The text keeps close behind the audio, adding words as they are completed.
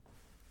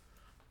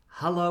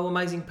Hello,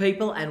 amazing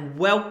people, and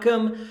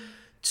welcome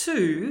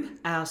to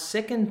our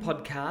second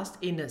podcast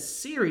in a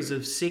series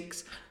of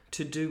 6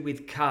 to do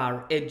with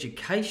car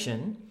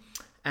education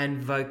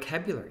and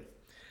vocabulary.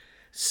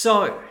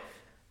 So,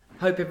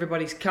 hope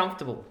everybody's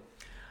comfortable.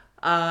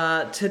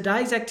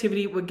 Today's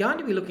activity, we're going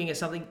to be looking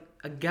at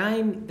a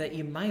game that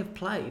you may have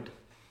played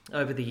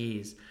over the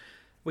years.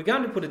 We're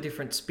going to put a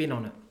different spin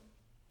on it.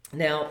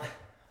 Now,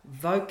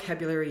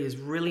 vocabulary is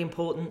really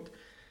important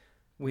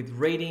with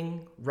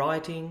reading,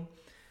 writing,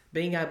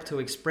 being able to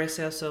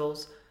express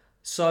ourselves.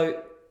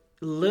 So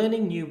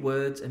learning new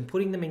words and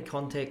putting them in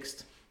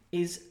context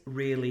is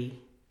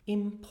really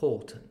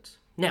important.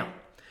 Now,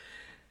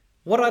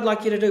 what I'd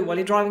like you to do while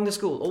you're driving to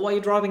school or while you're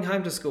driving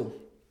home to school,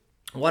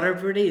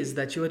 whatever it is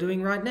that you are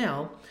doing right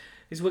now,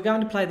 is we're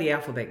going to play the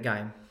alphabet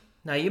game.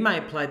 Now, you may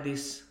have played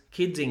this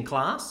kids in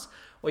class,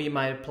 or you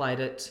may have played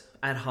it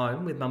at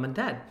home with mum and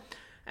dad.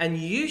 And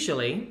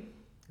usually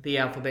the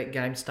alphabet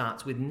game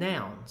starts with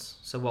nouns.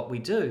 So what we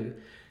do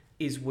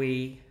is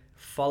we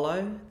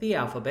follow the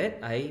alphabet,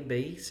 A,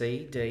 B,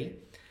 C, D,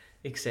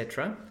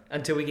 etc.,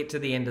 until we get to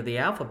the end of the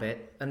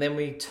alphabet, and then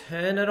we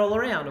turn it all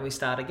around and we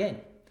start again.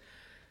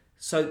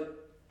 So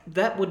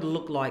that would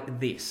look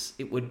like this.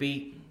 It would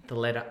be the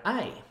letter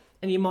A,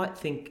 and you might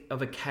think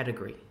of a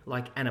category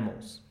like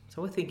animals.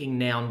 So we're thinking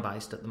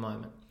noun-based at the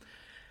moment.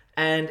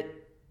 And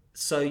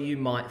so you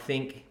might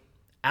think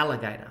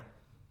alligator.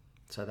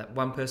 So that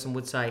one person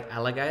would say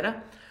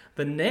alligator.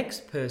 The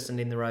next person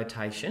in the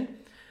rotation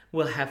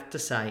will have to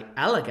say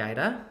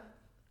alligator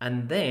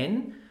and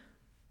then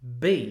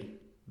B,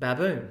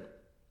 baboon.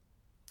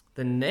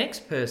 The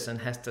next person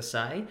has to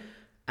say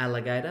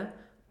alligator,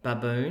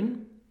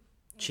 baboon,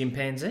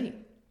 chimpanzee.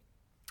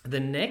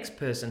 The next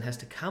person has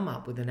to come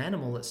up with an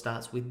animal that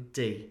starts with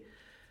D.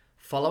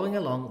 Following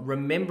along,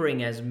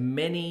 remembering as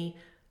many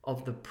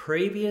of the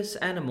previous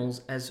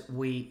animals as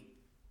we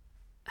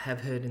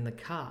have heard in the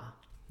car.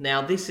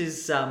 Now, this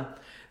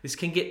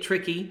can get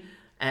tricky,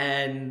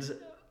 and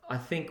I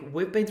think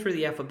we've been through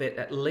the alphabet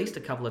at least a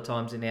couple of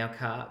times in our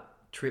car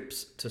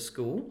trips to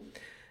school,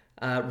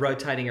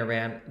 rotating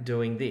around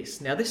doing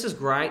this. Now, this is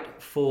great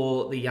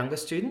for the younger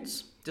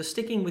students, just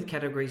sticking with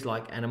categories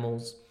like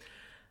animals,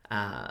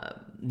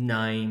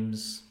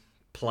 names,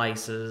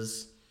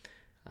 places,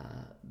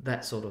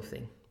 that sort of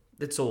thing.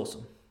 It's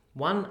awesome.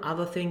 One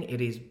other thing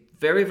it is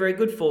very, very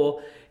good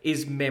for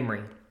is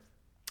memory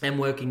and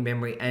working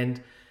memory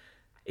and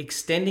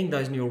extending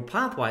those neural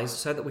pathways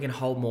so that we can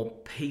hold more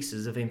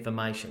pieces of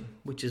information,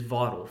 which is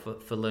vital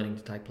for learning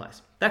to take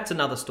place. That's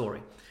another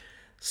story.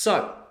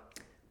 So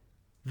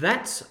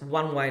that's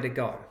one way to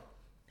go.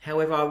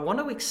 However, I want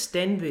to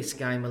extend this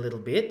game a little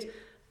bit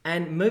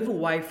and move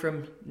away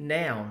from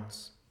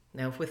nouns.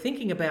 Now, if we're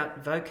thinking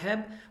about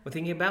vocab, we're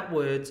thinking about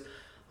words,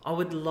 I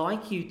would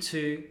like you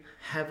to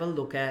have a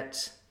look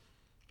at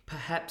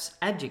perhaps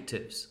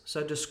adjectives,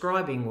 so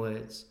describing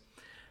words.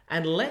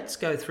 And let's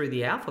go through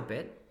the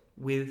alphabet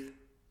with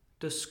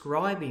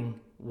describing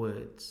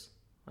words,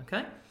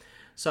 okay?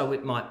 So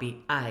it might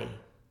be A,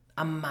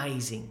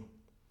 amazing.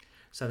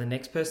 So the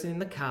next person in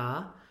the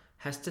car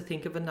has to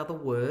think of another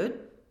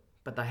word,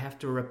 but they have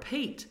to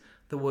repeat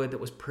the word that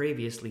was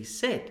previously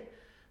said.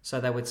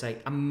 So they would say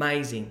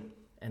amazing,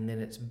 and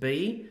then it's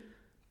B,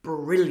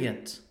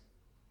 brilliant.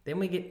 Then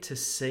we get to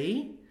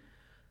C,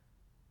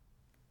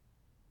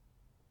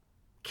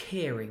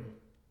 caring.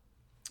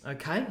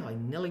 Okay, I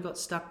nearly got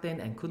stuck then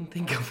and couldn't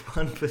think of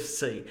one for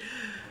C.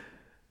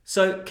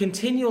 So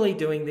continually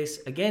doing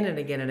this again and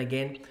again and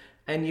again,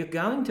 and you're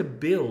going to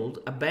build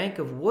a bank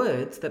of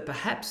words that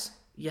perhaps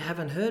you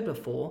haven't heard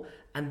before,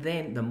 and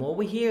then the more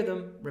we hear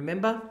them,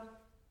 remember,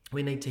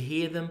 we need to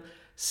hear them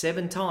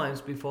 7 times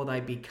before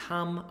they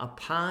become a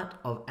part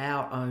of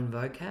our own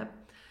vocab.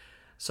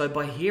 So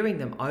by hearing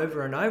them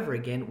over and over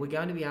again, we're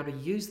going to be able to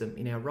use them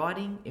in our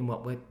writing, in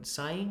what we're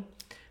saying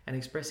and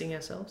expressing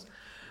ourselves.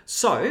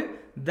 So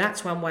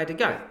that's one way to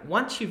go.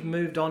 Once you've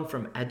moved on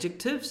from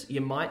adjectives, you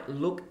might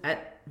look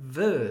at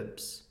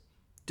verbs,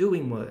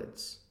 doing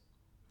words.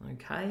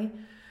 Okay?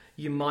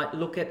 You might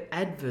look at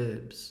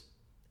adverbs,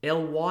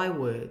 ly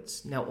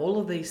words. Now, all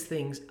of these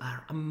things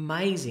are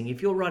amazing.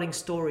 If you're writing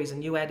stories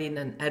and you add in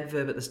an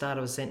adverb at the start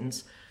of a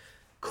sentence,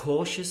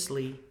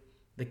 cautiously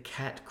the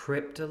cat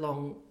crept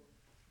along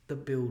the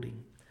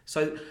building.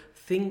 So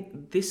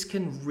this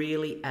can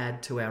really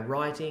add to our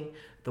writing,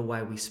 the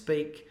way we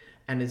speak,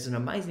 and it's an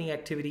amazing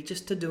activity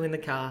just to do in the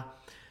car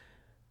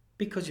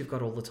because you've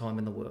got all the time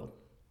in the world.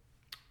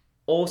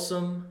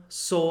 Awesome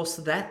sauce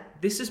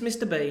that. This is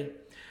Mr. B.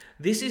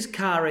 This is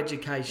car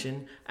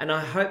education, and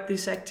I hope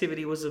this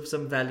activity was of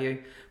some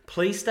value.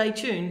 Please stay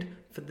tuned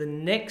for the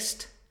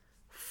next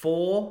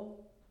 4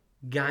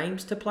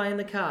 games to play in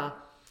the car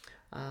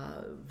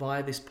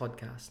via this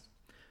podcast.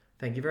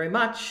 Thank you very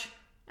much,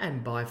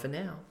 and bye for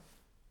now.